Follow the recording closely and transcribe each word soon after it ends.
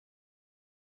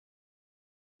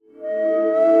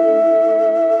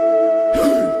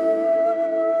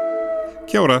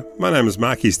Kia ora, my name is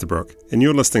Mark Easterbrook, and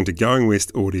you're listening to Going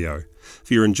West Audio.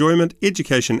 For your enjoyment,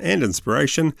 education and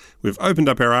inspiration, we've opened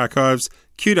up our archives,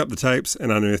 queued up the tapes and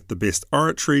unearthed the best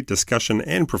oratory, discussion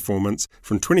and performance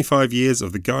from 25 years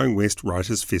of the Going West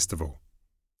Writers' Festival.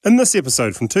 In this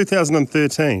episode from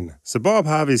 2013, Sir Bob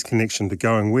Harvey's connection to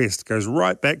Going West goes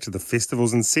right back to the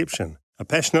festival's inception. A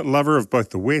passionate lover of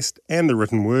both the West and the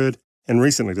written word, and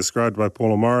recently described by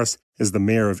Paula Morris as the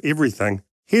mayor of everything,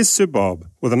 here's Sir Bob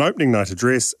with an opening night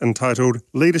address entitled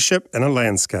Leadership in a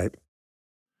Landscape.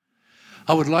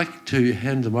 I would like to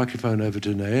hand the microphone over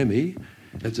to Naomi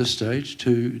at this stage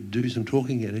to do some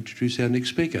talking and introduce our next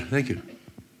speaker. Thank you.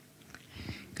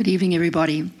 Good evening,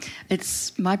 everybody.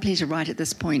 It's my pleasure right at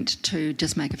this point to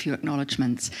just make a few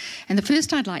acknowledgements. And the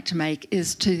first I'd like to make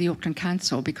is to the Auckland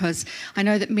Council, because I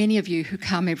know that many of you who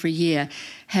come every year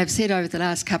have said over the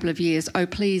last couple of years, oh,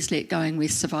 please let Going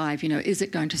West survive. You know, is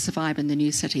it going to survive in the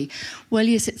new city? Well,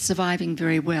 yes, it's surviving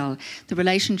very well. The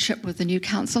relationship with the new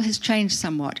council has changed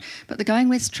somewhat, but the Going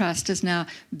West Trust is now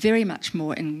very much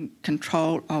more in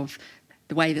control of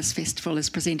the way this festival is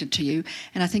presented to you,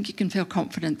 and I think you can feel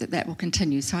confident that that will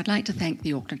continue. So I'd like to thank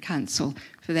the Auckland Council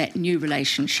for that new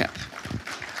relationship.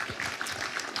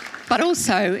 But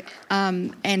also,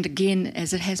 and again,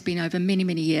 as it has been over many,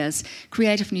 many years,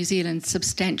 Creative New Zealand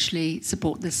substantially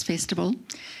support this festival.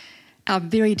 Our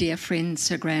very dear friend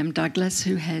Sir Graham Douglas,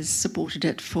 who has supported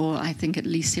it for, I think, at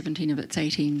least 17 of its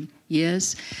 18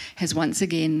 years, has once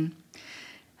again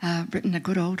written a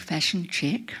good old-fashioned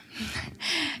cheque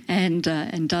and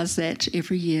does that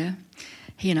every year.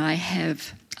 He and I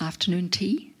have afternoon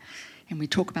tea, and we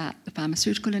talk about the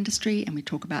pharmaceutical industry, and we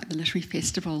talk about the literary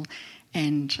festival,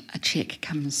 and a cheque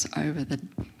comes over the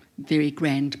very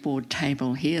grand board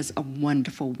table. He is a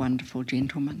wonderful, wonderful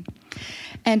gentleman.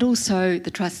 And also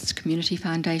the Trust's Community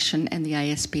Foundation and the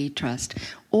ASB Trust.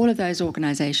 All of those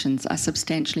organisations are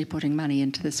substantially putting money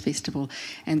into this festival,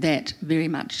 and that very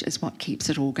much is what keeps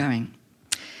it all going.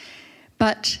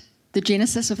 But the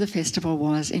genesis of the festival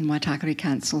was in Waitakere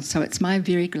Council, so it's my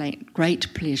very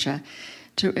great pleasure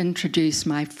to introduce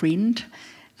my friend,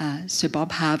 Sir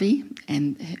Bob Harvey,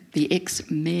 and the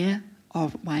ex-mayor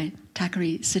of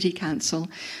Waitakere City Council,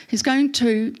 who's going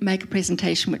to make a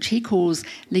presentation which he calls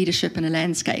Leadership in a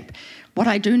Landscape. What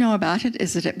I do know about it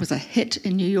is that it was a hit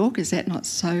in New York. Is that not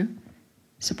so,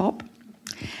 Sir Bob?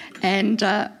 And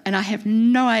I have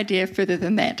no idea further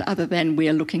than that, other than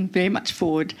we're looking very much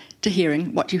forward to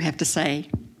hearing what you have to say.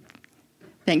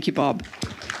 Thank you, Bob.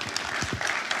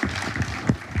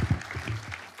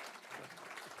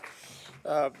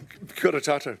 Kia ora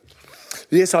tātou.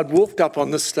 Yes, I'd walked up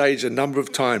on this stage a number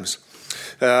of times,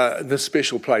 in this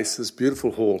special place, this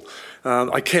beautiful hall.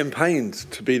 I campaigned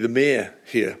to be the mayor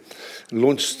here,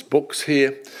 launched books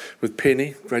here with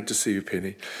Penny, great to see you,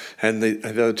 Penny, and the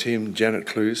other team, Janet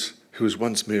Clues, who was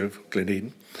once mayor of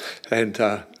Gleneden, and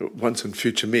once and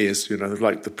future mayors, you know,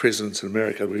 like the presidents in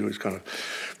America. We always kind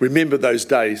of remember those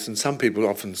days, and some people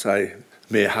often say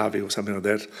Mayor Harvey or something like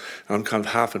that. I'm kind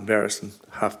of half embarrassed and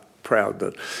half proud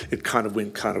that it kind of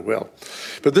went kind of well.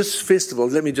 But this festival,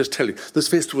 let me just tell you, this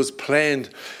festival was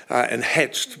planned and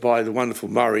hatched by the wonderful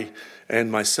Murray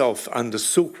and myself under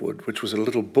Silkwood, which was a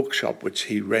little bookshop which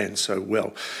he ran so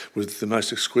well, with the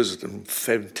most exquisite and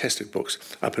fantastic books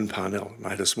up in Parnell. I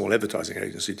had a small advertising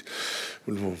agency,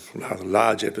 rather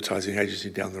large advertising agency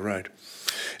down the road.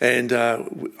 And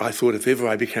I thought if ever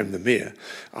I became the mayor,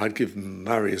 I'd give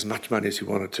Murray as much money as he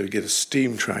wanted to get a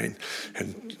steam train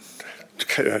and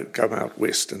go out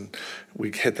west, and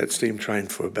we had that steam train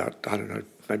for about, I don't know,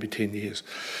 maybe 10 years,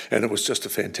 and it was just a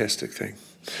fantastic thing.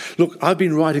 Look, I've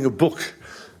been writing a book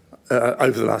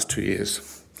over the last 2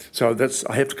 years, so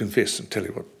I have to confess and tell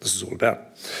you what this is all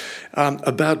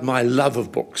about my love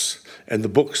of books and the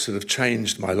books that have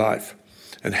changed my life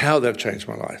and how they've changed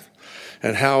my life,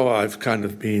 and how I've kind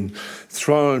of been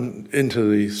thrown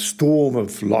into the storm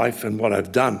of life and what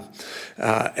I've done,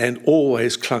 and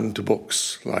always clung to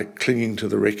books, like clinging to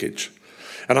the wreckage.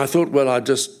 And I thought, well, I'd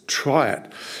just try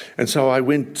it. And so I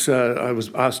went, I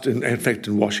was asked, in fact,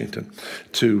 in Washington,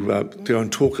 to go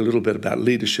and talk a little bit about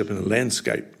leadership in a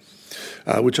landscape,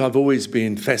 which I've always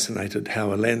been fascinated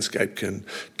how a landscape can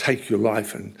take your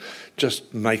life and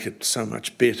just make it so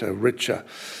much better, richer,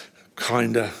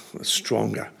 kinder,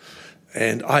 stronger.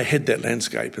 And I had that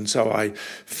landscape, and so I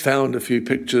found a few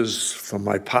pictures from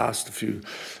my past, a few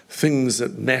things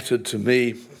that mattered to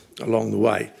me along the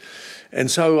way.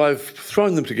 And so I've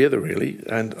thrown them together, really,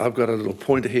 and I've got a little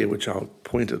pointer here, which I'll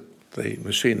point at the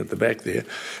machine at the back there,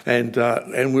 and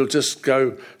we'll just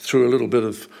go through a little bit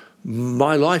of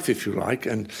my life, if you like,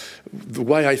 and the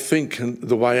way I think and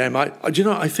the way I am. I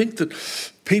think that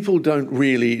people don't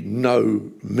really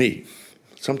know me.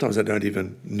 Sometimes I don't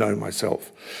even know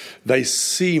myself. They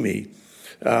see me,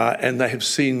 and they have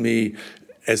seen me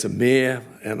as a mayor,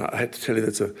 and I have to tell you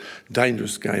that's a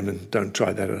dangerous game, and don't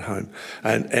try that at home.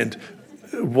 And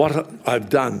what I've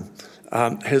done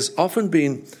has often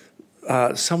been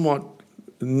somewhat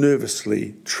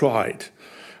nervously tried.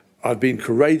 I've been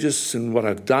courageous in what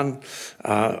I've done.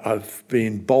 I've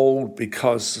been bold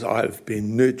because I've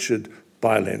been nurtured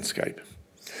by a landscape.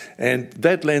 And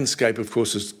that landscape, of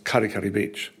course, is Karikari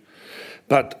Beach.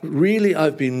 But really,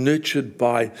 I've been nurtured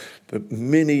by the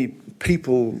many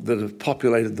people that have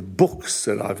populated the books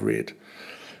that I've read,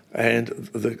 and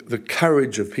the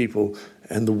courage of people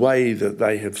and the way that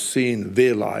they have seen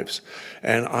their lives.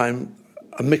 And I'm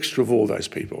a mixture of all those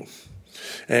people.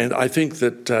 And I think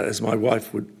that, as my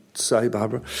wife would say,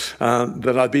 Barbara,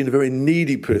 that I've been a very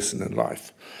needy person in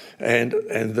life. And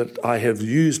that I have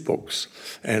used books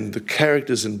and the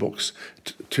characters in books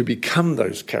to become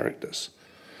those characters.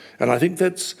 And I think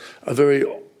that's a very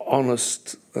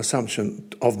honest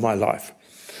assumption of my life.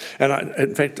 And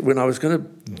in fact, when I was going to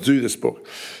do this book,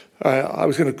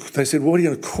 they said, what are you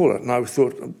going to call it? And I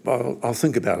thought, I'll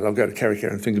think about it. I'll go to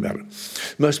Karikari and think about it.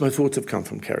 Most of my thoughts have come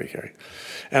from Karikari.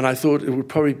 And I thought it would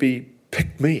probably be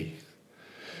Pick Me.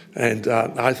 And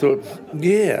I thought,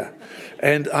 yeah.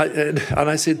 And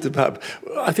I said to Barb,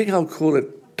 I think I'll call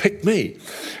it Pick Me.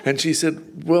 And she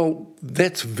said, well,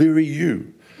 that's very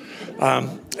you.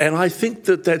 And I think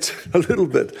that that's a little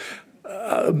bit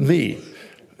me.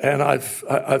 And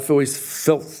I've always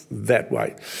felt that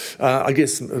way. I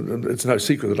guess it's no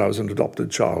secret that I was an adopted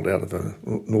child out of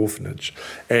an orphanage.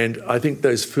 And I think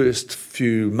those first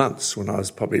few months when I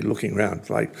was probably looking around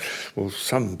like, well,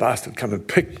 some bastard come and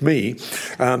pick me.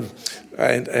 That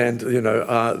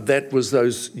was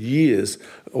those years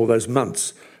or those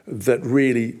months that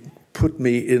really put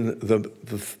me in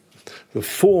the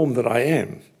form that I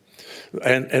am.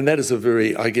 And that is a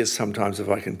very, I guess sometimes if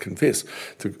I can confess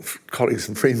to colleagues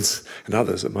and friends and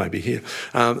others that might be here,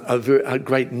 a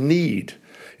great need,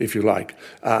 if you like,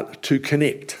 to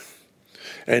connect.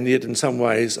 And yet in some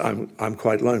ways I'm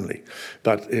quite lonely.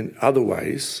 But in other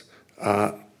ways,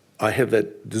 I have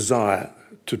that desire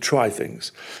to try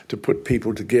things, to put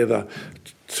people together,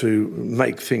 to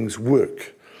make things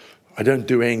work. I don't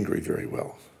do angry very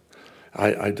well.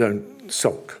 I don't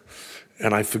sulk.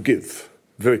 And I forgive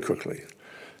very quickly.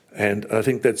 And I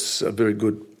think that's a very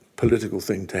good political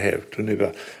thing to have, to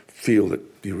never feel that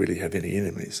you really have any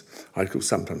enemies. I could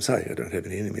sometimes say, I don't have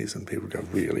any enemies, and people go,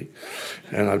 really?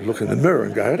 And I'd look in the mirror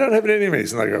and go, I don't have any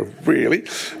enemies, and they go, really?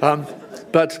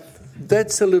 But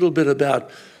that's a little bit about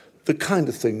the kind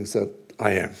of things that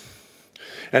I am.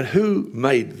 And who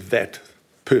made that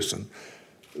person?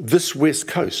 This West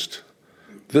Coast,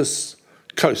 this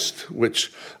coast, which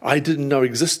I didn't know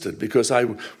existed because I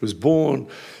was born,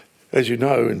 as you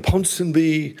know, in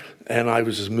Ponsonby, and I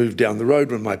was just moved down the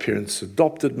road when my parents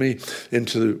adopted me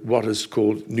into what is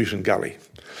called Newton Gully.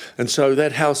 And so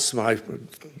that house, my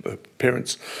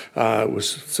parents was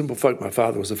simple folk. My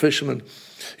father was a fisherman.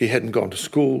 He hadn't gone to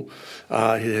school. He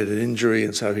had an injury,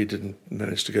 and so he didn't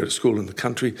manage to go to school in the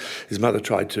country. His mother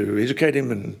tried to educate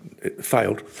him, and it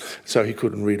failed, so he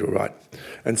couldn't read or write.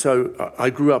 And so I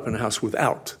grew up in a house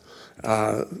without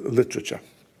literature.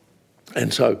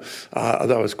 And so,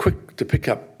 although I was quick to pick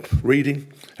up reading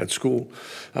at school,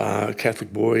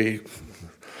 Catholic boy,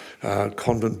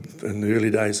 convent in the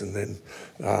early days, and then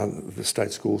the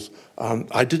state schools,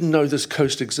 I didn't know this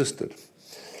coast existed.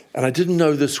 And I didn't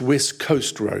know this West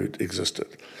Coast Road existed.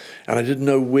 And I didn't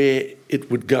know where it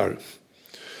would go.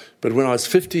 But when I was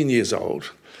 15 years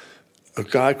old, a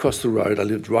guy across the road, I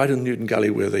lived right in Newton Gully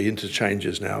where the interchange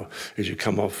is now as you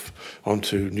come off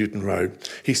onto Newton Road.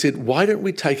 He said, why don't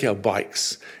we take our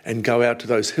bikes and go out to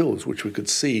those hills, which we could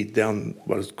see down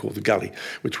what is called the gully,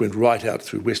 which went right out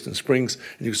through Western Springs,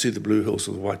 and you could see the blue hills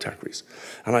of the Waitakeris.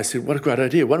 And I said, what a great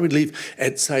idea. Why don't we leave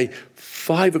at, say,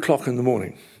 5 o'clock in the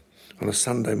morning on a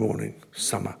Sunday morning,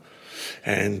 summer,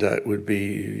 and it would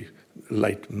be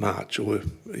late March, or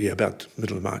about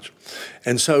middle of March.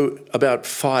 And so about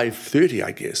 5:30,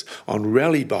 I guess, on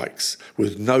rally bikes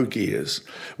with no gears,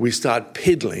 we start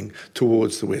pedalling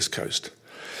towards the West Coast.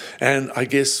 And I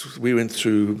guess we went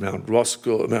through Mount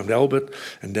Roskill, Mount Albert,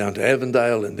 and down to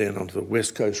Avondale, and then onto the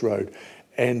West Coast Road.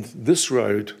 And this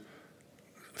road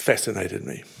fascinated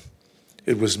me.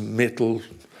 It was metal,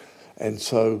 and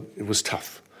so it was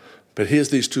tough. But here's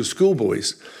these two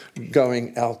schoolboys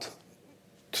going out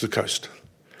to the coast.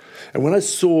 And when I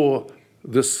saw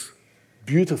this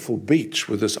beautiful beach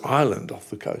with this island off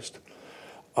the coast,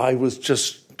 I was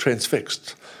just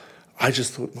transfixed. I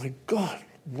just thought, my God,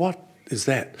 what is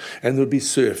that? And there would be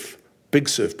surf, big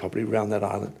surf probably around that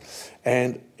island.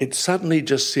 And it suddenly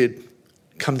just said,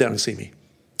 come down and see me.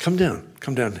 Come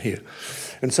down here.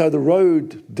 And so the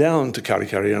road down to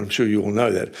Karikari, I'm sure you all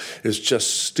know that, is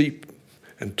just steep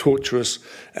and tortuous.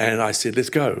 And I said,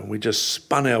 let's go. And we just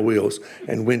spun our wheels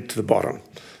and went to the bottom.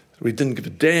 We didn't give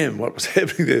a damn what was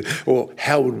happening there or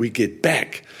how would we get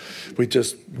back. We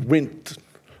just went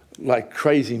like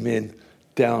crazy men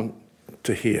down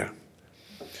to here.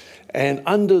 And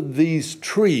under these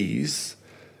trees,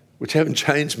 which haven't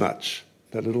changed much,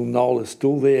 that little knoll is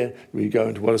still there. We go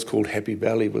into what is called Happy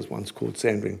Valley, was once called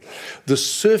Sandringham. The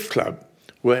surf club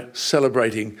were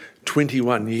celebrating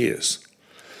 21 years.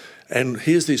 And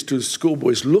here's these two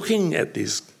schoolboys looking at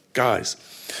these guys,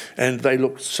 and they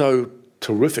looked so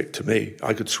terrific to me.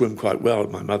 I could swim quite well.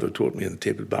 My mother taught me in the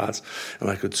tepid baths, and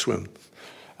I could swim.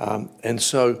 And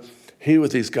so here were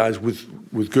these guys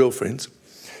with girlfriends,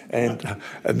 and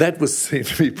that seemed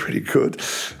to be pretty good.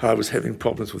 I was having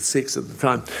problems with sex at the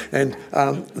time. And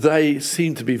they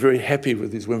seemed to be very happy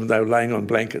with these women. They were laying on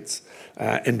blankets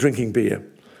and drinking beer.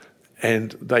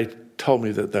 And they told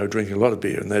me that they were drinking a lot of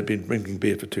beer, and they'd been drinking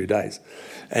beer for 2 days.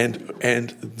 And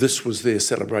this was their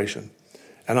celebration.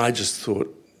 And I just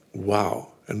thought,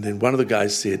 wow. And then one of the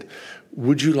guys said,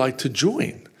 would you like to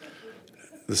join?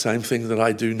 The same thing that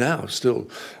I do now still.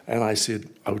 And I said,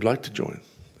 I would like to join.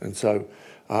 And so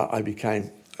I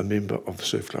became a member of the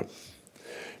surf club.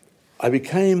 I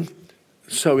became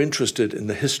so interested in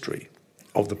the history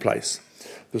of the place.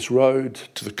 This road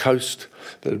to the coast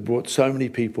that had brought so many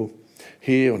people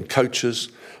here on coaches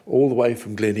all the way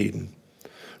from Glen Eden,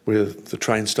 where the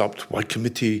train stopped,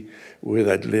 Waikimiti, where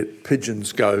they'd let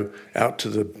pigeons go out to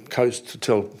the coast to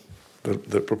tell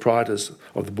the proprietors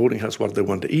of the boarding house what they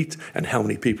wanted to eat and how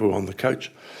many people were on the coach.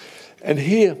 And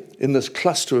here, in this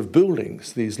cluster of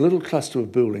buildings, these little cluster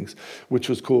of buildings, which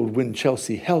was called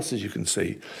Winchelsea House, as you can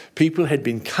see, people had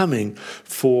been coming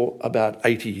for about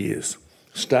 80 years,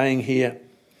 staying here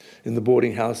in the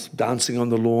boarding house, dancing on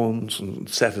the lawns on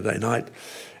Saturday night,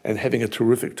 and having a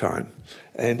terrific time.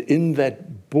 And in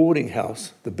that boarding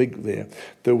house, the big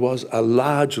there was a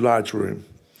large room.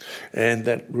 And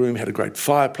that room had a great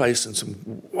fireplace and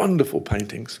some wonderful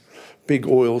paintings, big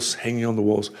oils hanging on the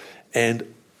walls,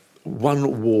 and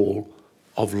one wall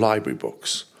of library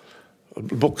books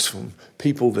from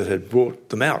people that had brought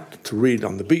them out to read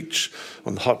on the beach,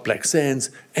 on the hot black sands,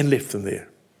 and left them there.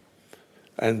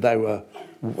 And they were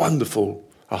wonderful,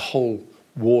 a whole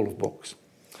wall of books.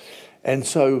 And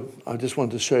so I just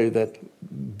wanted to show you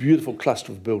that beautiful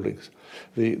cluster of buildings,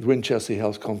 the Winchelsea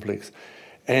House complex.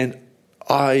 And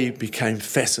I became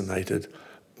fascinated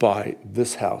by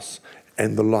this house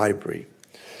and the library.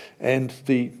 And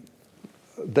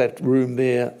that room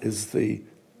there is the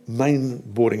main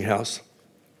boarding house.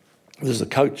 There's a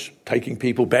coach taking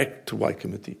people back to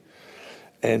Waikimiti.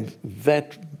 And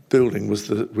that building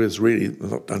was really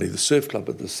not only the surf club,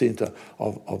 but the centre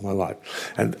of my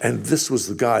life. And this was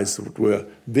the guys that were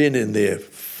then in their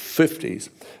 50s,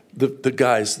 the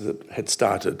guys that had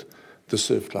started the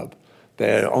surf club.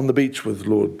 They're on the beach with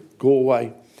Lord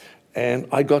Galway, and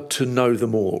I got to know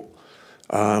them all.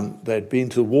 They'd been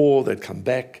to the war, they'd come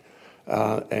back,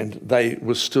 and they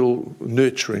were still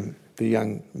nurturing the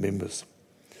young members.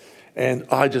 And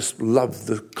I just loved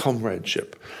the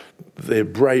comradeship, their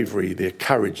bravery, their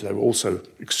courage. They were also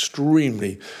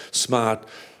extremely smart,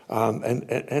 and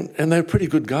they were pretty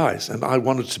good guys, and I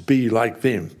wanted to be like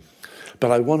them.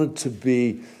 But I wanted to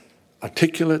be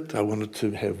articulate, I wanted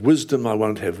to have wisdom, I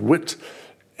wanted to have wit,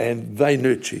 and they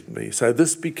nurtured me. So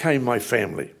this became my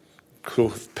family.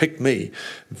 Picked me,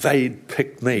 they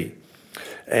picked me.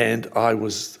 And I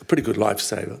was a pretty good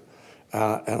lifesaver.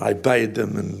 And I bathed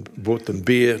them and brought them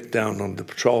beer down on the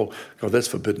patrol. God, that's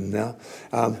forbidden now.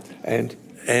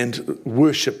 And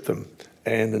worshipped them.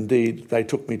 And indeed, they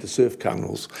took me to surf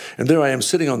carnivals. And there I am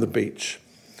sitting on the beach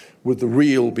with the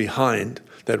reel behind,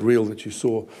 that reel that you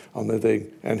saw on the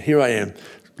thing. And here I am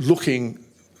looking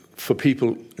for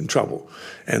people in trouble.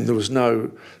 And there was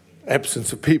no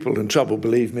absence of people in trouble,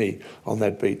 believe me, on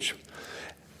that beach.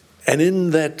 And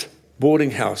in that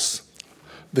boarding house,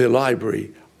 their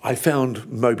library, I found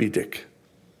Moby Dick.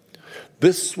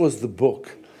 This was the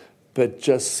book that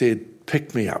just said,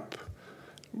 pick me up,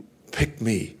 pick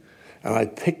me. And I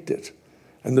picked it.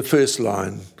 And the first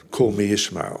line, call me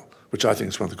Ishmael, which I think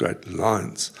is one of the great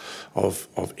lines of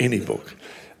any book.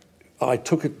 I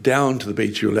took it down to the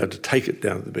beach. You're allowed to take it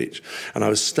down to the beach. And I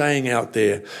was staying out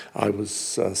there. I was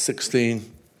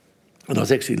 16, and I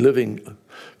was actually living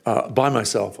by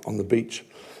myself on the beach.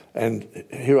 And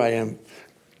here I am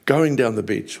going down the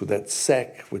beach with that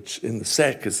sack, which in the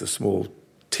sack is a small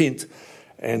tent,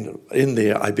 and in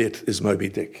there, I bet, is Moby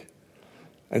Dick.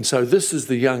 And so this is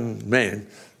the young man,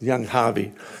 young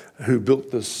Harvey, who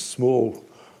built this small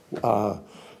whare,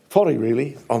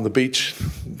 really, on the beach.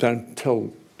 Don't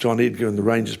tell John Edgar and the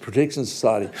Rangers Protection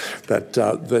Society that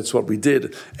that's what we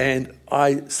did. And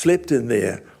I slept in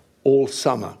there all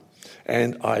summer.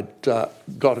 And I'd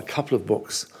got a couple of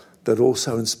books that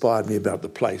also inspired me about the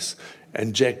place.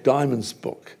 And Jack Diamond's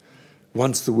book,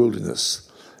 Once the Wilderness,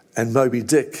 and Moby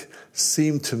Dick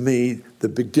seemed to me the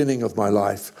beginning of my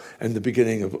life and the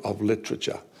beginning of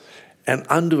literature. And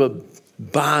under a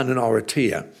barn in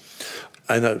Oratia,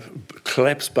 in a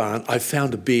collapsed barn, I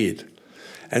found a bed.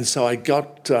 And so I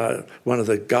got one of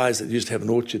the guys that used to have an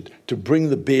orchard to bring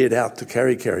the bed out to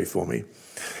Karikari for me.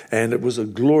 And it was a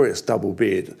glorious double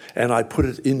bed. And I put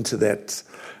it into that,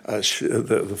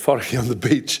 the whare on the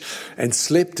beach, and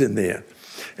slept in there.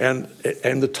 And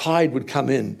the tide would come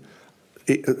in,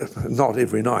 not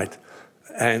every night,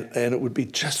 and it would be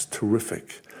just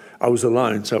terrific. I was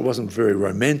alone, so it wasn't very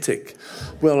romantic.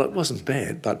 Well, it wasn't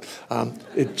bad, but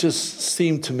it just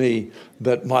seemed to me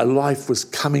that my life was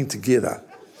coming together.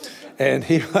 And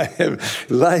here I am,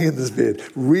 laying in this bed,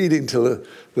 reading till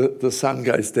the sun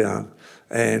goes down.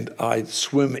 And I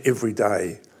swim every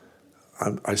day.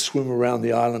 I swim around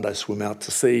the island, I swim out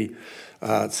to sea.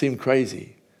 It seemed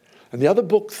crazy. And the other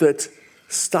book that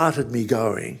started me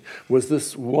going was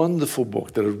this wonderful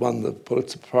book that had won the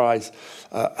Pulitzer Prize,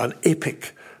 an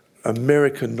epic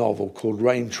American novel called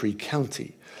Raintree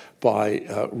County by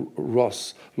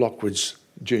Ross Lockridge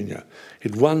Jr.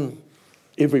 He'd won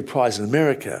every prize in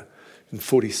America in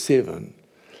 1947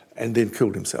 and then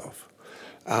killed himself.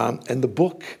 And the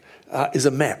book is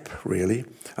a map, really,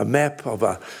 a map of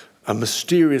a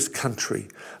mysterious country,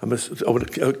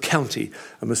 a county,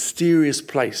 a mysterious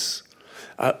place,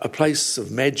 a place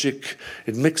of magic.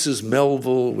 It mixes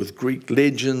Melville with Greek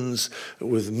legends,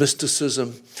 with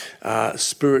mysticism,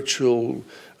 spiritual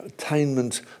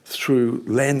attainment through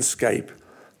landscape,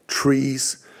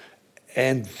 trees.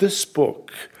 And this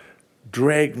book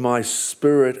dragged my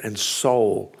spirit and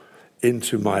soul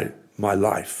into my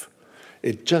life.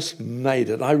 It just made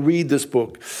it. I read this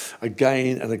book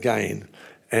again and again.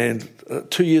 And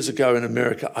 2 years ago in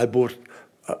America, I bought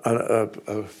a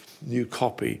new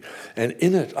copy. And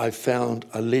in it, I found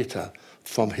a letter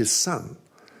from his son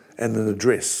and an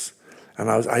address. And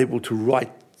I was able to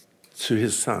write to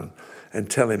his son and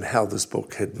tell him how this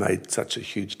book had made such a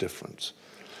huge difference.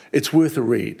 It's worth a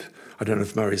read. I don't know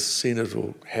if Murray's seen it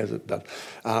or has it, but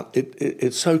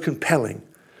it's so compelling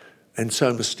and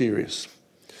so mysterious.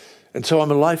 And so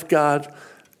I'm a lifeguard,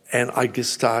 and I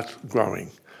just start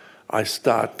growing. I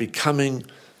start becoming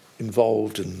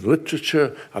involved in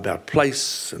literature about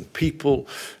place and people,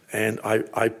 and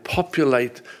I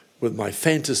populate with my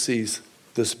fantasies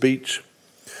this beach,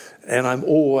 and I'm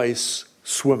always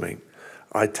swimming.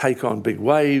 I take on big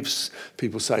waves.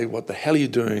 People say, "What the hell are you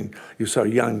doing? You're so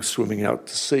young swimming out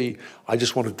to sea." I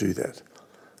just want to do that.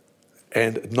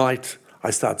 And at night,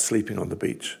 I start sleeping on the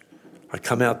beach. I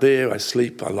come out there, I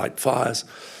sleep, I light fires,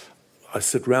 I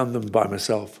sit around them by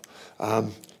myself,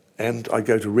 and I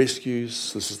go to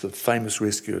rescues. This is the famous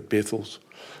rescue at Bethel's.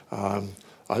 I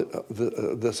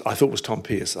thought it was Tom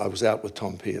Pearce. I was out with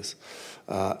Tom Pearce,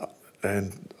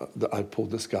 and I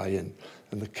pulled this guy in,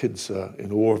 and the kids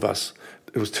in awe of us.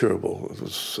 It was terrible. It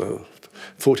was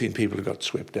 14 people who got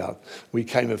swept out. We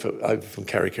came over from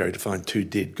Karikari to find 2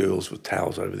 dead girls with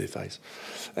towels over their face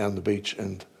on the beach,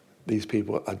 and these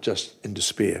people are just in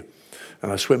despair.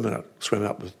 And I swim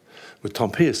up with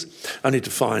Tom Pearce, only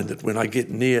to find that when I get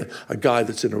near a guy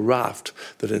that's in a raft,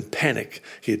 that in panic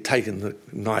he had taken the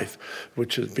knife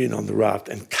which had been on the raft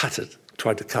and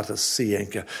tried to cut a sea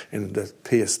anchor and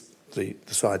pierced the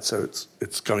side, so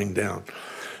it's going down.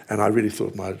 And I really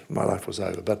thought my life was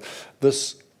over. But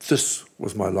this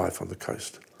was my life on the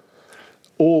coast.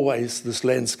 Always this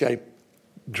landscape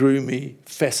drew me,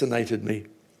 fascinated me.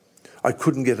 I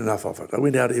couldn't get enough of it. I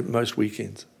went out most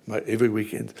weekends, every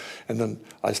weekend, and then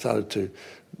I started to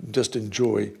just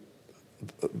enjoy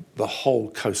the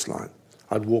whole coastline.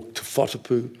 I'd walk to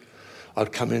Whatapu.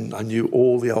 I'd come in. I knew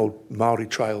all the old Māori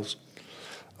trails.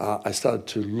 I started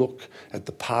to look at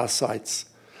the pā sites.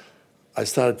 I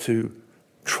started to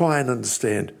try and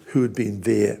understand who had been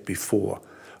there before,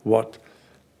 what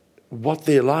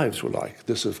their lives were like.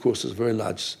 This, of course, is a very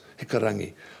large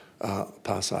Hikarangi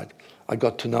pā site. I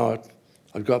got to know it.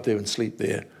 I'd go up there and sleep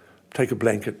there, take a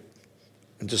blanket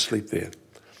and just sleep there.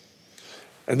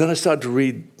 And then I started to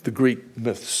read the Greek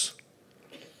myths.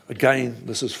 Again,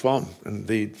 this is from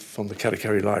the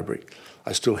Karikari Library.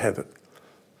 I still have it.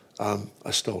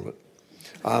 I stole it.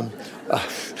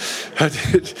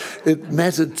 It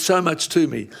mattered so much to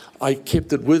me. I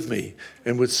kept it with me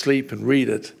and would sleep and read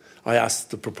it. I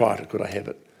asked the proprietor, could I have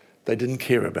it? They didn't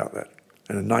care about that.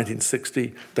 And in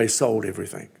 1960, they sold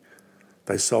everything.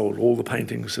 They sold all the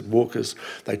paintings at Walker's.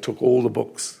 They took all the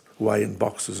books away in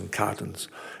boxes and cartons,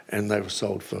 and they were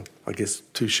sold for, I guess,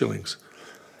 2 shillings.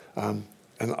 And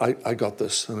I got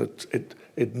this, and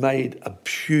it made a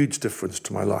huge difference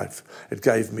to my life. It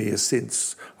gave me a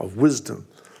sense of wisdom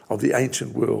of the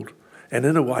ancient world, and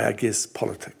in a way, I guess,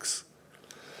 politics.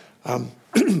 But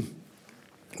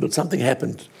something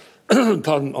happened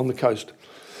on the coast.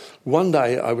 One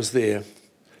day I was there,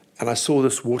 and I saw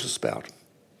this water spout.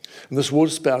 And this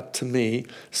water spout, to me,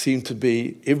 seemed to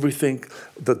be everything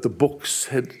that the books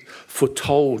had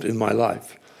foretold in my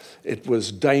life. It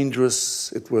was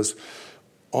dangerous, it was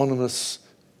ominous,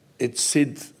 it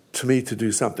said to me to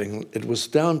do something. It was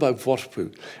down by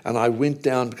Whatapu, and I went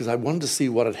down because I wanted to see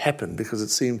what had happened, because it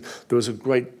seemed there was a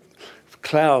great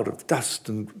cloud of dust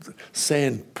and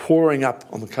sand pouring up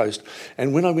on the coast.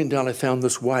 And when I went down, I found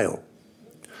this whale,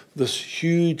 this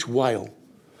huge whale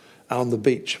on the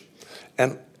beach.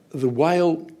 And the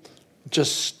whale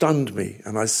just stunned me,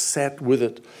 and I sat with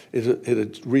it. It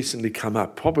had recently come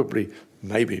up, probably,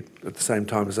 maybe at the same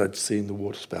time as I'd seen the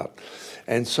water spout.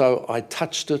 And so I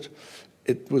touched it.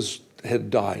 It had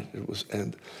died.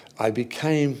 And I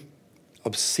became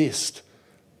obsessed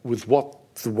with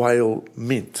what the whale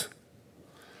meant.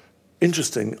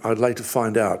 Interesting, I'd later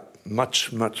find out,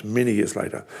 many years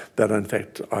later, that in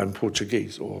fact I'm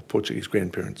Portuguese, or Portuguese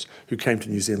grandparents, who came to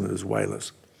New Zealand as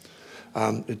whalers.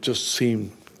 It just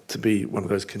seemed to be one of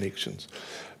those connections.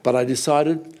 But I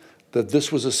decided that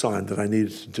this was a sign that I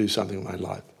needed to do something in my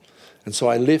life. And so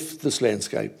I left this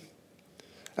landscape,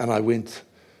 and I went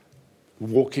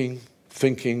walking,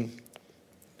 thinking,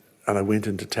 and I went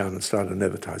into town and started an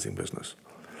advertising business.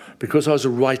 Because I was a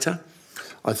writer,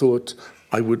 I thought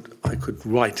I could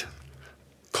write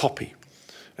copy.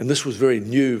 And this was very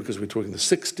new, because we're talking the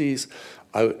 60s.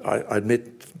 I'd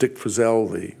met Dick Frizzell,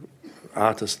 the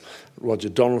artist, Roger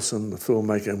Donaldson, the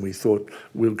filmmaker, and we thought,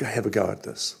 we'll have a go at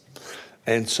this.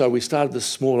 And so we started this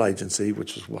small agency,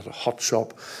 which was a hot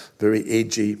shop, very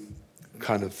edgy,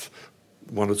 kind of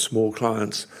wanted small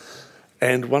clients.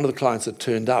 And one of the clients that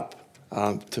turned up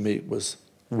to me was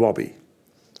Robbie,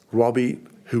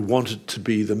 who wanted to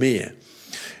be the mayor.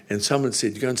 And someone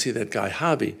said, go and see that guy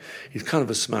Harvey. He's kind of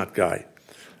a smart guy.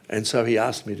 And so he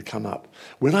asked me to come up.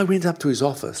 When I went up to his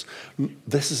office,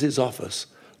 this is his office,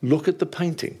 look at the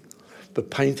painting. The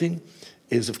painting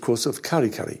is, of course, of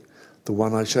Karikari, the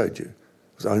one I showed you. It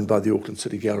was owned by the Auckland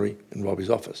City Gallery in Robbie's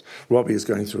office. Robbie is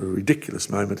going through a ridiculous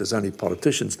moment, as only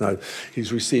politicians know.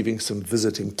 He's receiving some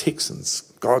visiting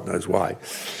Texans, God knows why.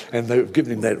 And they've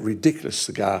given him that ridiculous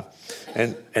cigar,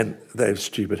 and they have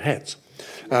stupid hats.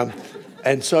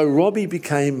 And so Robbie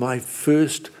became my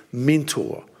first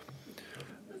mentor.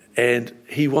 And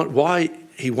why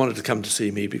he wanted to come to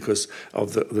see me, because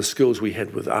of the skills we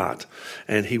had with art.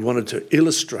 And he wanted to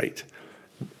illustrate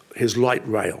his light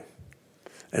rail.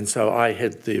 And so I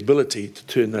had the ability to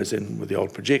turn those in with the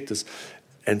old projectors.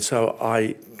 And so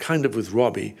I kind of, with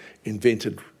Robbie,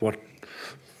 invented what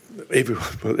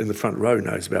everyone in the front row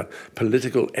knows about,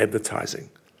 political advertising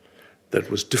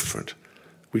that was different.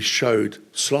 We showed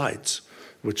slides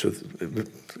which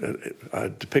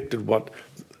depicted what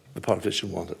the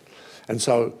politician wanted. And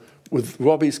so with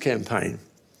Robbie's campaign,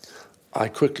 I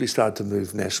quickly started to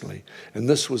move nationally. And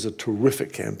this was a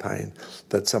terrific campaign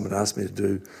that someone asked me to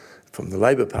do from the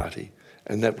Labour Party,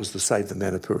 and that was the Save the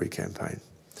Manapuri campaign.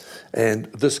 And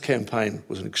this campaign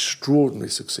was an extraordinary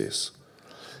success.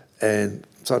 And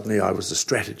suddenly I was a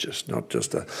strategist, not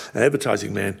just an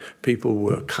advertising man. People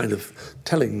were kind of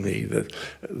telling me that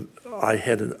I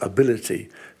had an ability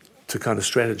to kind of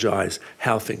strategize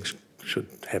how things should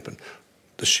happen.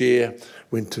 The share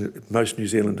went to most New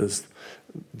Zealanders.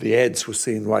 The ads were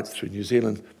seen right through New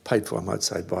Zealand, paid for, I might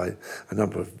say, by a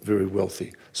number of very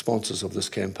wealthy sponsors of this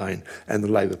campaign and the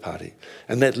Labour Party.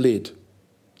 And that led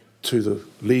to the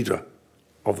leader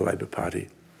of the Labour Party,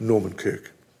 Norman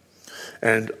Kirk.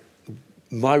 And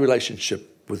my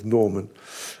relationship with Norman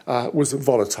was a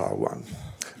volatile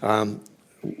one.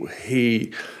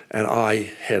 He and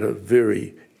I had a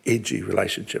very edgy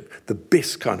relationship, the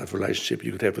best kind of relationship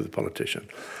you could have with a politician.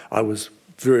 I was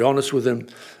very honest with him.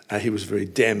 He was very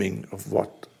damning of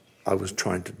what I was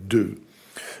trying to do.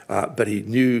 But he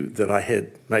knew that I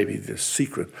had maybe the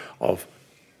secret of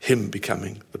him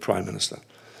becoming the Prime Minister.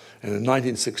 And in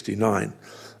 1969,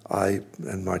 I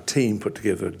and my team put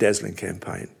together a dazzling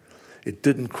campaign. It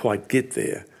didn't quite get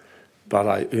there, but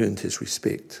I earned his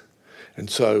respect. And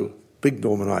so Big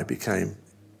Norm and I became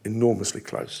enormously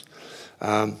close.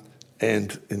 And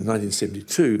in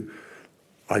 1972,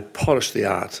 I polished the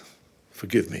art.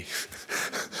 Forgive me.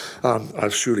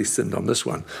 I've surely sinned on this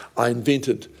one. I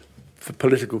invented the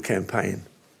political campaign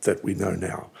that we know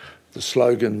now. The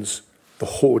slogans, the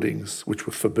hoardings, which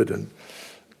were forbidden,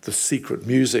 the secret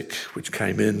music, which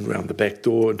came in round the back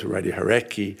door into Radio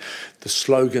Hauraki, the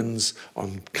slogans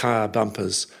on car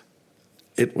bumpers.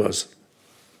 It was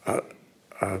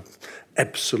an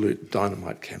absolute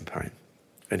dynamite campaign.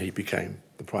 And he became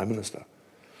the Prime Minister.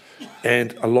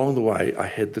 And along the way, I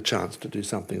had the chance to do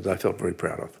something that I felt very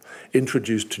proud of.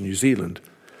 Introduce to New Zealand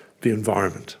the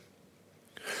environment.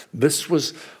 This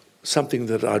was something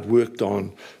that I'd worked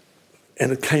on,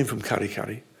 and it came from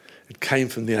Karikari. It came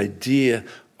from the idea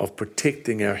of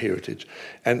protecting our heritage.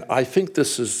 And I think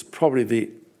this is probably the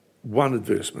one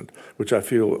advertisement which I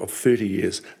feel of 30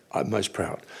 years I'm most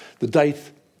proud. The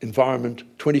date,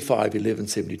 environment,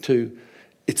 25/11/72,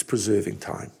 it's preserving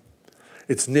time.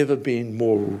 It's never been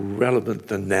more relevant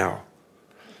than now.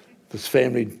 This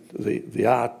family, the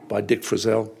art by Dick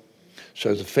Frizzell,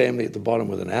 shows a family at the bottom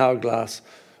with an hourglass,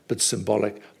 but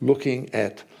symbolic, looking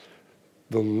at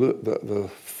the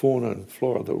fauna and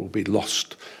flora that will be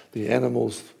lost, the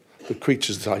animals, the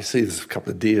creatures. I see there's a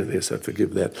couple of deer there, so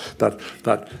forgive that.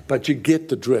 But you get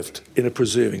the drift in a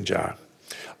preserving jar.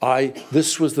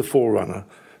 This was the forerunner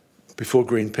before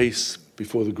Greenpeace,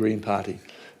 before the Green Party.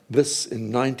 This,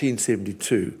 in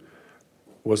 1972,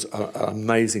 was an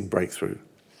amazing breakthrough.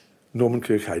 Norman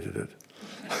Kirk hated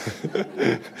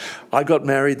it. I got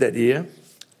married that year,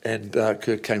 and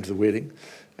Kirk came to the wedding,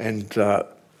 and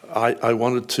I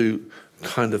wanted to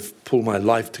kind of pull my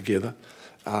life together,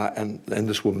 and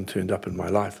this woman turned up in my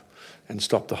life and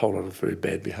stopped a whole lot of very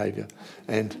bad behaviour.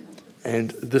 And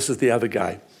this is the other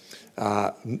guy,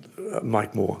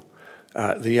 Mike Moore,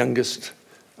 the youngest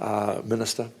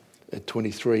minister at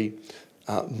 23.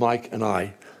 Mike and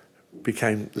I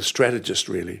became the strategist,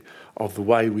 really, of the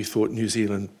way we thought New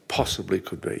Zealand possibly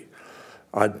could be.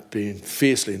 I'd been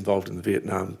fiercely involved in the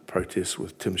Vietnam protests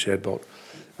with Tim Shadbolt,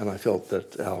 and I felt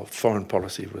that our foreign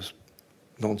policy was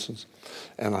nonsense,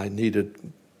 and I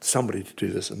needed somebody to do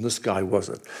this, and this guy was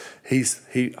it.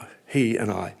 He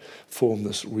and I formed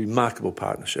this remarkable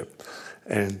partnership,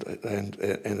 and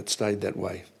it stayed that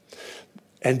way.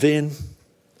 And then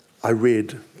I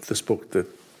read this book that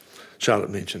Charlotte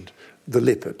mentioned, The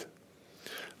Leopard.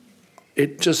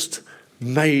 It just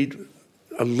made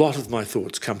a lot of my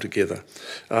thoughts come together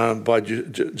by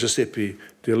Giuseppe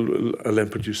de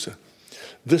Lampedusa.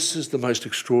 This is the most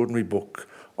extraordinary book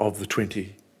of the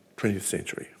 20th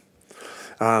century.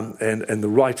 And the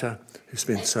writer who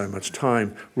spent so much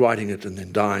time writing it and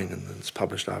then dying, and it's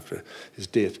published after his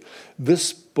death.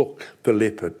 This book, The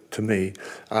Leopard, to me,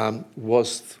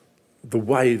 was the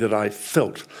way that I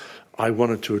felt I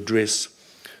wanted to address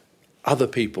other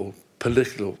people,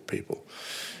 political people.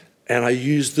 And I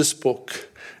used this book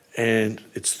and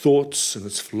its thoughts and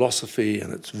its philosophy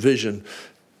and its vision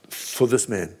for this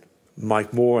man.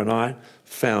 Mike Moore and I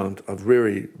found a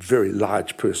very, very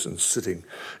large person sitting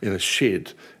in a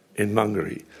shed in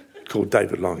Mangere called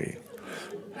David Longy,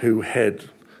 who had,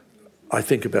 I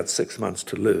think, about 6 months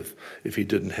to live if he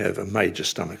didn't have a major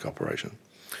stomach operation,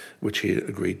 which he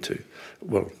agreed to.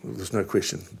 Well, there's no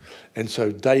question. And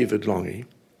so David Longy,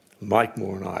 Mike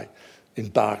Moore and I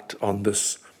embarked on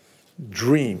this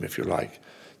dream, if you like,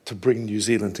 to bring New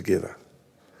Zealand together.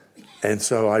 And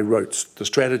so I wrote the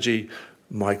strategy,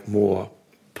 Mike Moore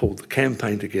pulled the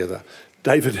campaign together.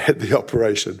 David had the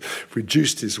operation,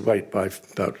 reduced his weight by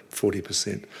about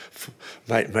 40%,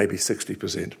 maybe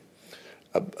 60%.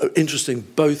 Interesting,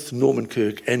 both Norman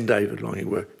Kirk and David Longy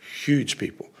were huge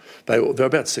people. They were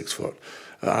about 6 foot,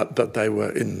 but they were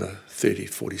in the 30,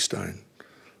 40 stone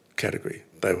category.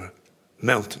 They were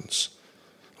mountains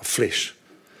of flesh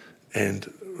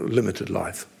and limited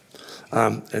life.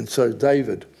 And so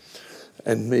David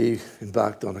and me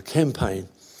embarked on a campaign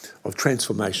of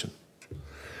transformation.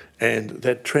 And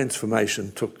that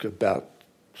transformation took about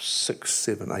 6,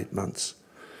 7, 8 months.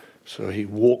 So he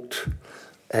walked,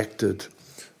 acted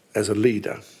as a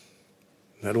leader.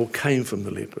 That all came from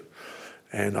The Leopard.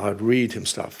 And I'd read him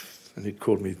stuff, and he'd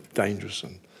call me dangerous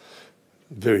and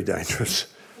very dangerous.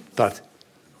 But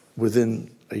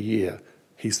within a year,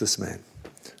 he's this man.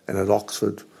 And at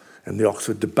Oxford, and the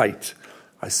Oxford debate,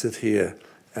 I sit here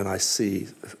and I see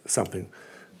something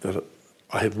that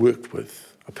I have worked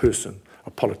with, a person,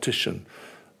 a politician,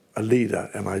 a leader,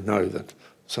 and I know that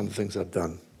some of the things I've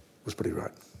done was pretty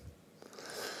right.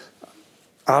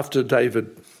 After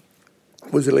David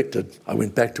was elected, I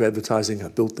went back to advertising, I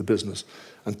built the business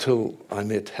until I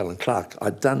met Helen Clark.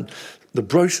 I'd done the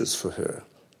brochures for her,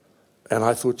 and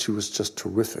I thought she was just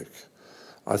terrific.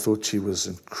 I thought she was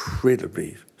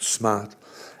incredibly smart,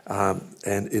 and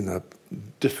in a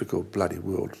difficult, bloody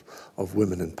world of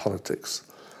women in politics,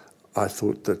 I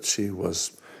thought that she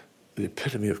was the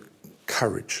epitome of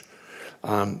courage.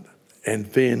 And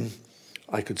then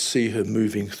I could see her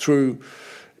moving through.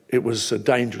 It was a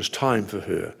dangerous time for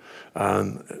her.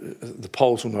 The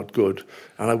polls were not good.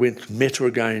 And I went and met her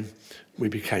again. We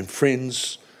became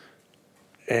friends.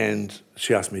 And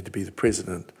she asked me to be the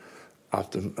president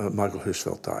after Michael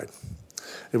Hirschfeld died.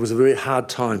 It was a very hard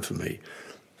time for me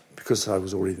because I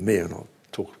was already the mayor, and I'll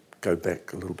go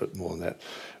back a little bit more on that.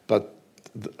 But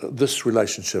this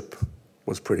relationship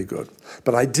was pretty good.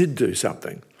 But I did do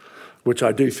something, which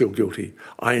I do feel guilty.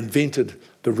 I invented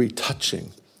the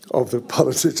retouching of the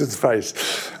politician's face,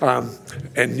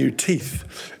 and new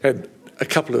teeth, and a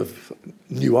couple of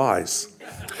new eyes.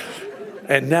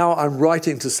 And now I'm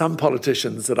writing to some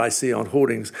politicians that I see on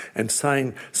hoardings and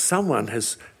saying someone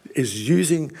is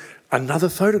using another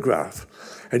photograph,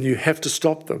 and you have to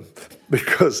stop them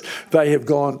because they have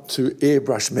gone to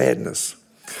airbrush madness.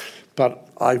 But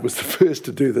I was the first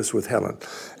to do this with Helen.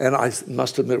 And I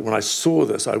must admit, when I saw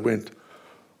this, I went,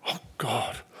 oh,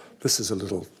 God, this is a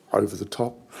little over the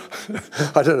top.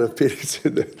 I don't know if Peter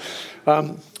said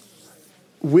that.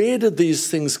 Where did these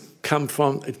things come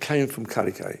from? It came from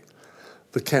Karikari.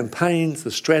 The campaigns,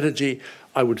 the strategy,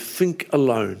 I would think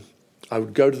alone. I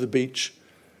would go to the beach,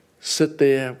 sit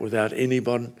there without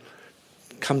anyone,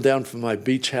 come down from my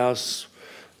beach house,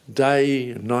 day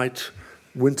and night,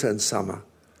 winter and summer,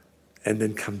 and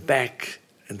then come back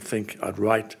and think, I'd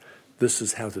write, this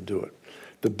is how to do it.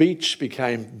 The beach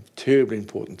became terribly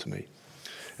important to me,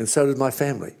 and so did my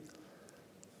family.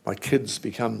 My kids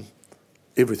become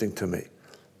everything to me.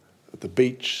 At the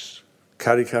beach,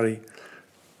 Karikari,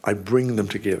 I bring them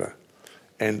together,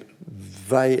 and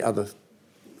they are the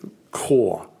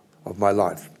core of my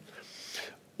life.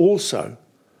 Also,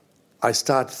 I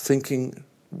start thinking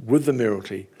with the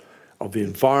Mayoralty of the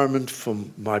environment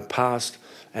from my past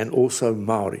and also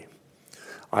Māori.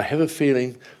 I have a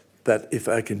feeling that if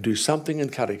I can do something in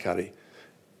Karikari,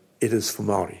 it is for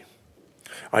Māori.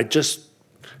 I just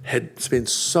had spent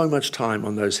so much time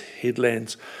on those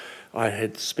headlands. I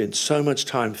had spent so much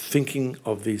time thinking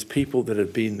of these people that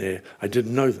had been there. I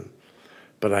didn't know them,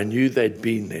 but I knew they'd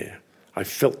been there. I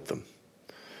felt them.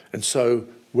 And so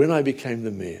when I became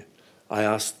the mayor, I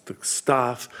asked the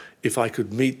staff if I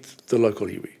could meet the local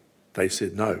iwi. They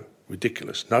said, no,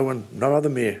 ridiculous. No other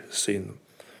mayor has seen them.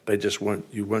 They just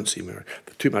you won't see Mary.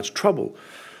 They're too much trouble.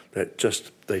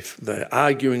 They're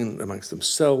arguing amongst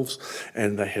themselves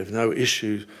and they have no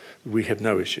issue. We have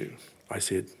no issue. I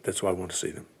said, that's why I want to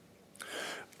see them.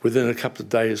 Within a couple of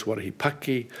days, Warahi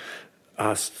Paki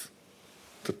asked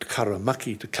the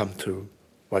Karamaki to come to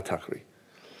Waitakere.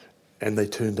 And they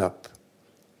turned up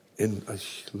in a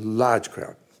large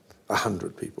crowd,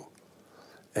 100 people.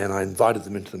 And I invited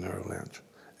them into the Mayoral Lounge.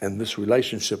 And this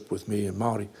relationship with me and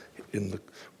Māori in the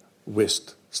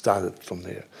West started from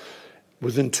there.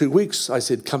 Within 2 weeks, I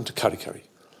said, come to Karikari.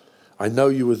 I know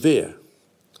you were there.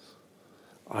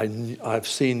 I've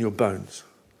seen your bones.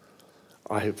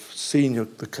 I have seen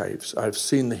the caves. I have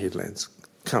seen the headlands.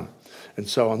 Come. And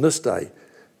so on this day,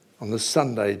 on this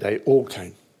Sunday, they all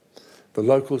came. The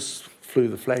locals flew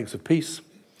the flags of peace,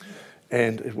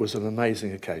 and it was an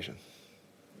amazing occasion.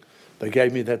 They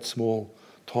gave me that small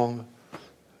tonga.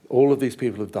 All of these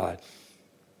people have died.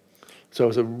 So it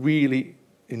was a really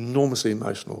enormously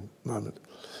emotional moment.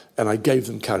 And I gave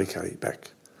them Karikari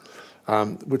back,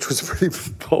 which was a pretty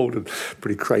bold and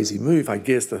pretty crazy move, I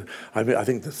guess. I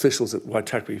think the officials at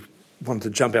Waitakere wanted to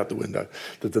jump out the window,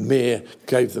 that the mayor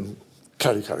gave them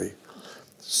Karikari.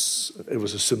 It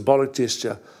was a symbolic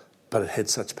gesture, but it had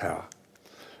such power.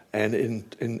 And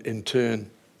in turn,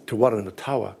 Te Wara na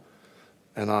Tawa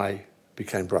and I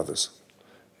became brothers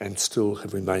and still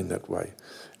have remained that way.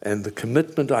 And the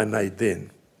commitment I made then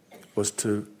was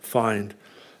to find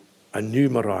a new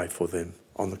marae for them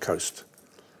on the coast.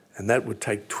 And that would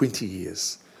take 20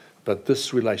 years. But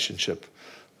this relationship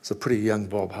was a pretty young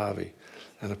Bob Harvey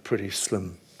and a pretty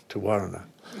slim Te Warana.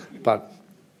 But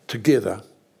together,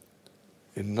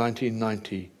 in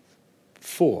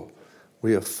 1994,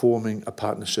 we are forming a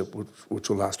partnership which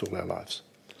will last all our lives.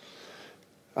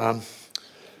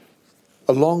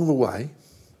 Along the way,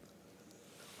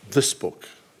 this book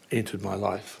entered my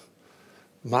life,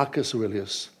 Marcus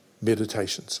Aurelius'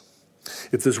 Meditations.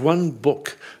 If there's one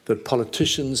book that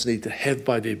politicians need to have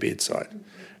by their bedside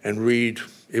and read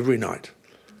every night,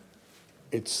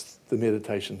 it's the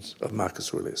Meditations of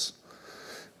Marcus Aurelius,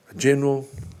 a general,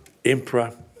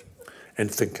 emperor,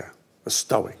 and thinker, a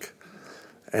stoic.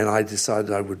 And I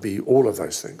decided I would be all of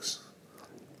those things.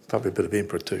 Probably a bit of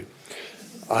emperor too.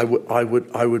 I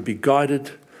would be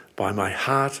guided by my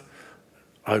heart.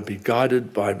 I would be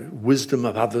guided by wisdom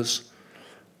of others.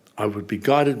 I would be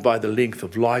guided by the length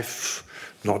of life,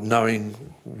 not knowing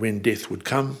when death would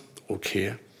come or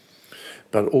care.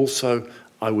 But also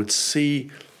I would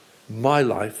see my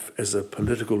life as a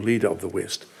political leader of the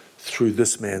West through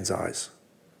this man's eyes.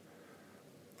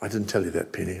 I didn't tell you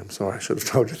that, Penny. I'm sorry, I should have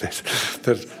told you that.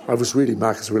 That I was really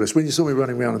Marcus Aurelius. When you saw me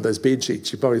running around on those bed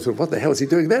sheets, you probably thought, what the hell is he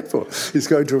doing that for? He's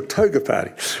going to a toga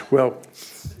party. Well,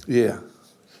 yeah.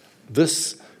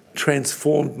 This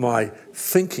transformed my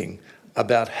thinking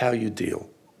about how you deal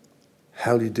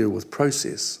with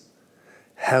process,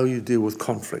 how you deal with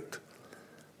conflict.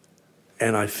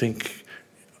 And I think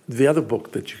the other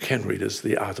book that you can read is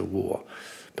The Art of War.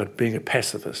 But being a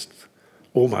pacifist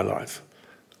all my life,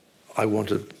 I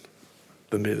wanted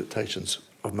the Meditations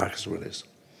of Marcus Aurelius.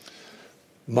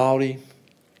 Māori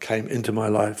came into my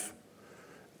life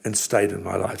and stayed in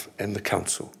my life, and the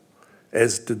council,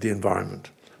 as did the environment,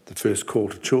 the first call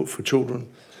for children,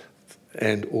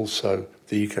 and also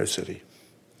the Eco-City.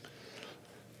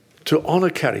 To honour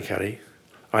Karikari,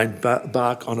 I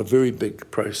embark on a very big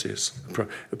project,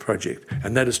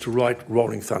 and that is to write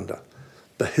Rolling Thunder,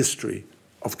 the history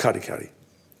of Karikari,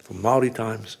 from Māori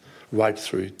times right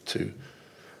through to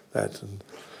that. And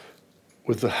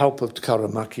with the help of Te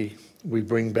Kauramaki, we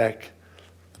bring back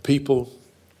the people,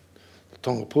 the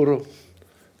Tongapuro,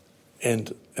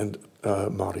 and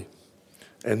Māori.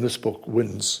 And this book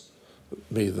wins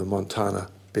me the Montana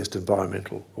Best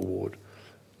Environmental Award.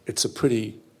 It's a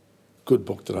pretty good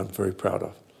book that I'm very proud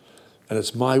of. And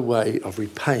it's my way of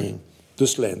repaying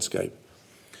this landscape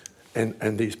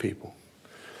and these people.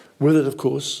 With it, of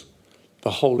course, the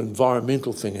whole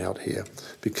environmental thing out here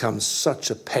becomes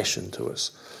such a passion to us.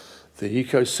 The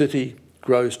Eco-City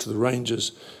grows to the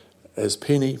ranges as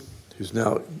Penny, who's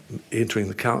now entering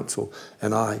the council,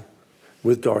 and I,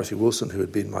 with Dorothy Wilson, who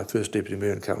had been my first Deputy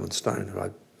Mayor, and Carolyn Stone, who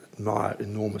I admire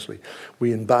enormously,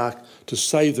 we embark to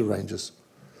save the ranges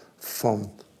from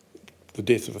the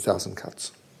death of 1,000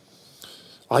 cuts.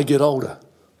 I get older,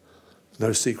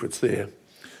 no secrets there,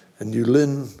 and New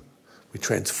Lynn, we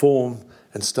transform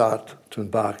and start to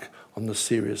embark on the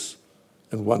serious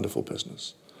and wonderful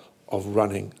business of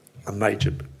running a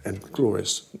major and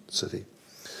glorious city.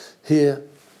 Here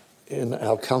in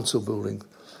our council building,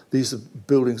 these are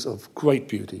buildings of great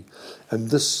beauty, and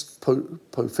this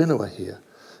Powhenua here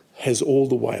has all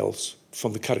the whales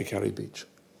from the Karikari beach.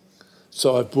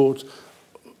 So I've brought,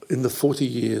 in the 40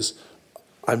 years,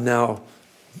 I'm now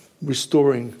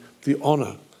restoring the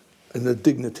honour and the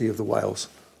dignity of the whales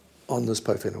on this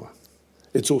Powhenua.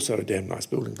 It's also a damn nice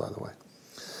building, by the way.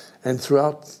 And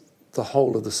throughout the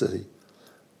whole of the city,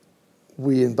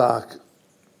 we embark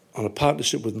on a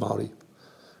partnership with Māori,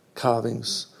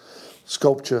 carvings,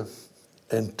 sculpture,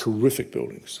 and terrific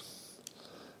buildings.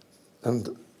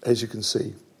 And as you can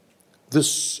see,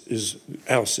 this is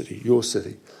our city, your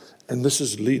city, and this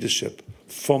is leadership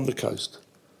from the coast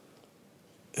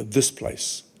at this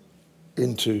place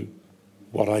into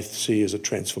what I see as a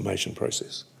transformation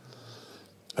process.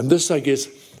 And this, I guess,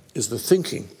 is the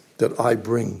thinking that I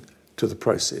bring to the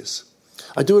process.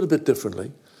 I do it a bit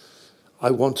differently.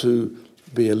 I want to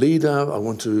be a leader. I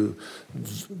want to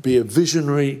be a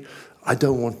visionary. I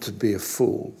don't want to be a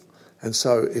fool. And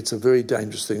so it's a very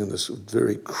dangerous thing in this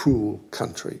very cruel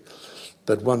country.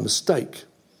 But one mistake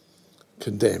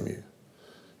can damn you.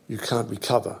 You can't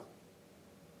recover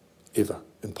ever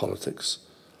in politics.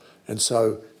 And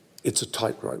so it's a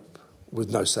tightrope with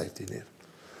no safety net.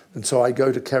 And so I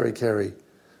go to Karikari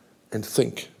and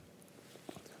think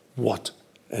what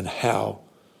and how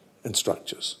and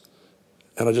structures.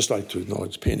 And I'd just like to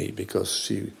acknowledge Penny because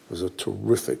she was a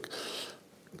terrific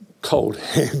cold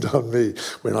hand on me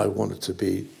when I wanted to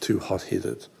be too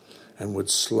hot-headed and would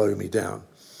slow me down,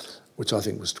 which I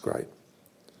think was great.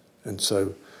 And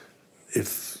so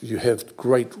if you have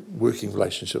great working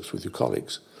relationships with your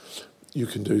colleagues, you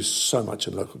can do so much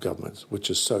in local government, which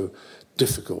is so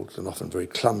difficult and often very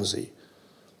clumsy.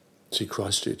 See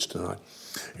Christchurch tonight.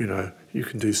 You know, you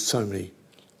can do so many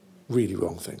really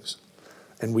wrong things.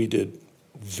 And we did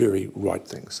very right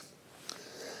things.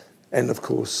 And of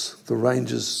course, the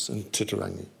Rangers and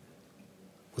Titirangi,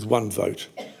 with one vote,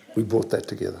 we brought that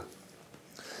together.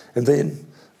 And then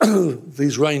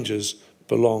these Rangers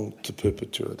belong to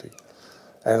perpetuity.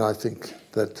 And I think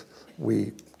that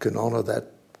we can honour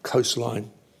that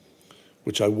coastline,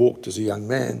 which I walked as a young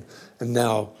man, and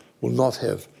now will not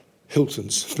have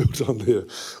Hiltons built on there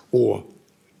or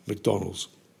McDonald's.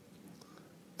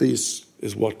 This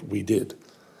is what we did.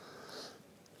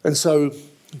 And so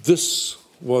This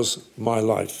was my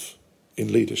life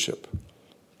in leadership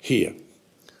here.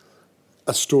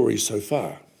 A story so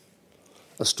far,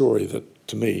 a story that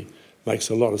to me makes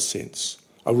a lot of sense.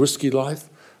 A risky life,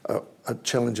 a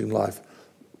challenging life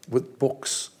with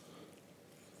books,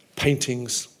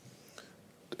 paintings,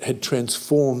 had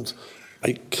transformed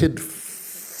a kid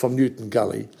from Newton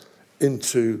Gully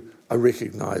into a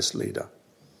recognised leader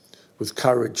with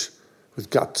courage,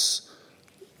 with guts,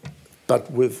 but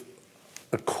with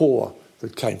a core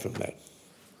that came from that.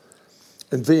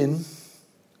 And then,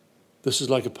 this is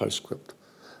like a postscript.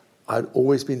 I'd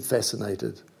always been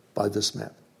fascinated by this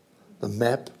map, the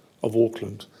map of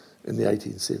Auckland in the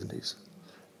 1870s,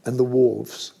 and the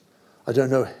wharves. I don't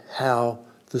know how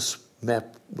this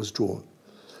map was drawn.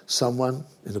 Someone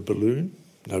in a balloon,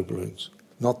 no balloons,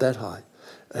 not that high,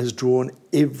 has drawn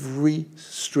every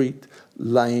street,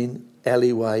 lane,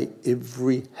 alleyway,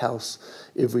 every house,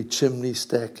 every chimney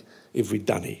stack, every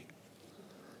dunny,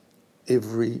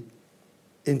 every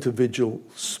individual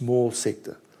small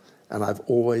sector. And I've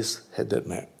always had that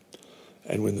map.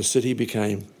 And when the city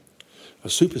became a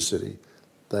super city,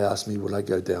 they asked me, would I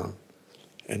go down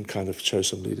and kind of show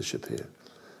some leadership here?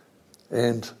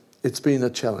 And it's been a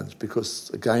challenge because,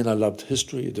 again, I loved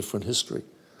history, a different history.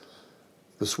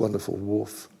 This wonderful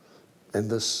wharf, and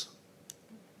this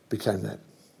became that.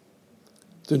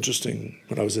 It's interesting,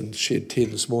 when I was in Shed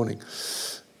 10 this morning,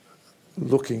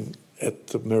 looking at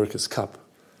the America's Cup,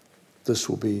 this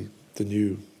will be the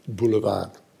new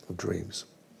Boulevard of Dreams.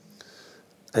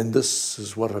 And this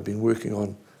is what I've been working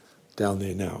on down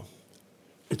there now.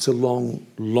 It's a long,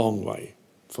 long way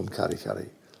from Karikari,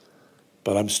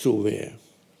 but I'm still there.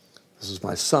 This is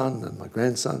my son and my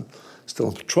grandson, still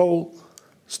on patrol,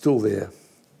 still there,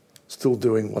 still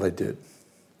doing what I did,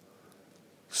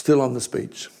 still on this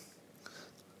beach.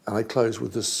 And I close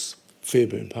with this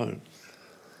Fairburn poem,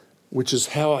 which is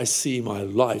how I see my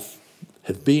life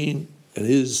have been and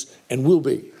is and will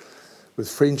be, with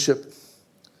friendship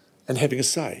and having a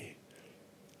say,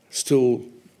 still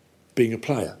being a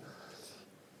player.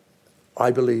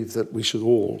 I believe that we should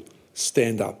all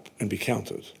stand up and be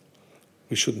counted.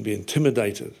 We shouldn't be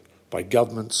intimidated by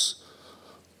governments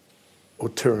or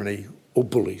tyranny or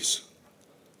bullies.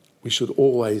 We should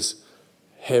always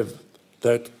have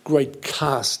that great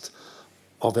cast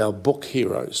of our book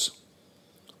heroes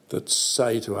that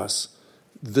say to us,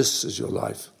 this is your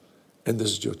life and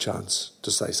this is your chance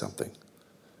to say something.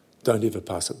 Don't ever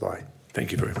pass it by.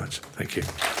 Thank you very much. Thank you.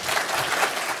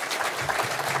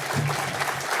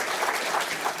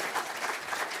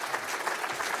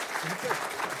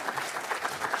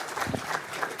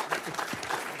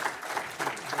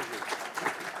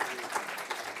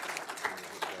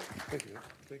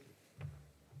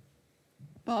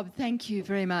 Bob, thank you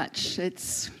very much.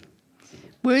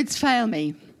 Words fail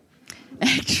me,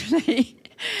 actually.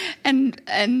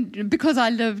 And because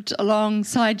I lived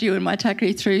alongside you in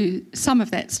Waitakere through some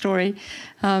of that story,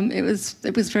 it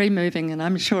was very moving, and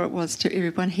I'm sure it was to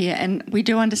everyone here. And we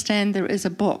do understand there is a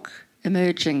book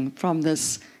emerging from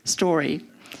this story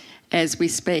as we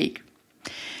speak.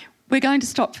 We're going to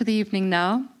stop for the evening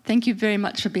now. Thank you very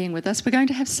much for being with us. We're going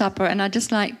to have supper, and I'd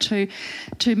just like to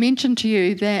mention to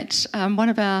you that one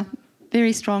of our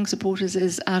very strong supporters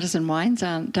is Artisan Wines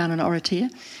down in Oratia.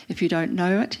 If you don't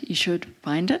know it, you should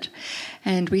find it.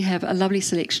 And we have a lovely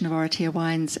selection of Oratia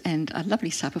wines and a lovely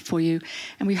supper for you.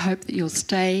 And we hope that you'll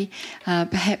stay,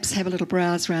 perhaps have a little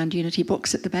browse around Unity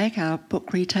Books at the back, our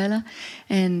book retailer,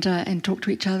 and talk to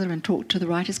each other and talk to the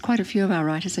writers. Quite a few of our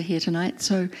writers are here tonight,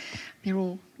 so they're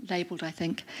all labelled, I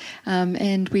think.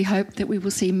 And we hope that we will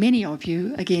see many of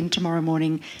you again tomorrow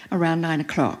morning around 9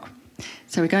 o'clock.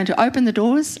 So we're going to open the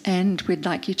doors and we'd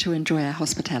like you to enjoy our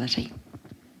hospitality.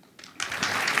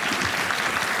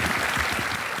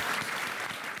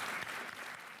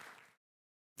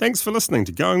 Thanks for listening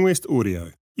to Going West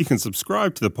Audio. You can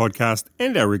subscribe to the podcast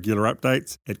and our regular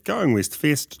updates at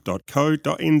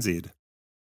goingwestfest.co.nz.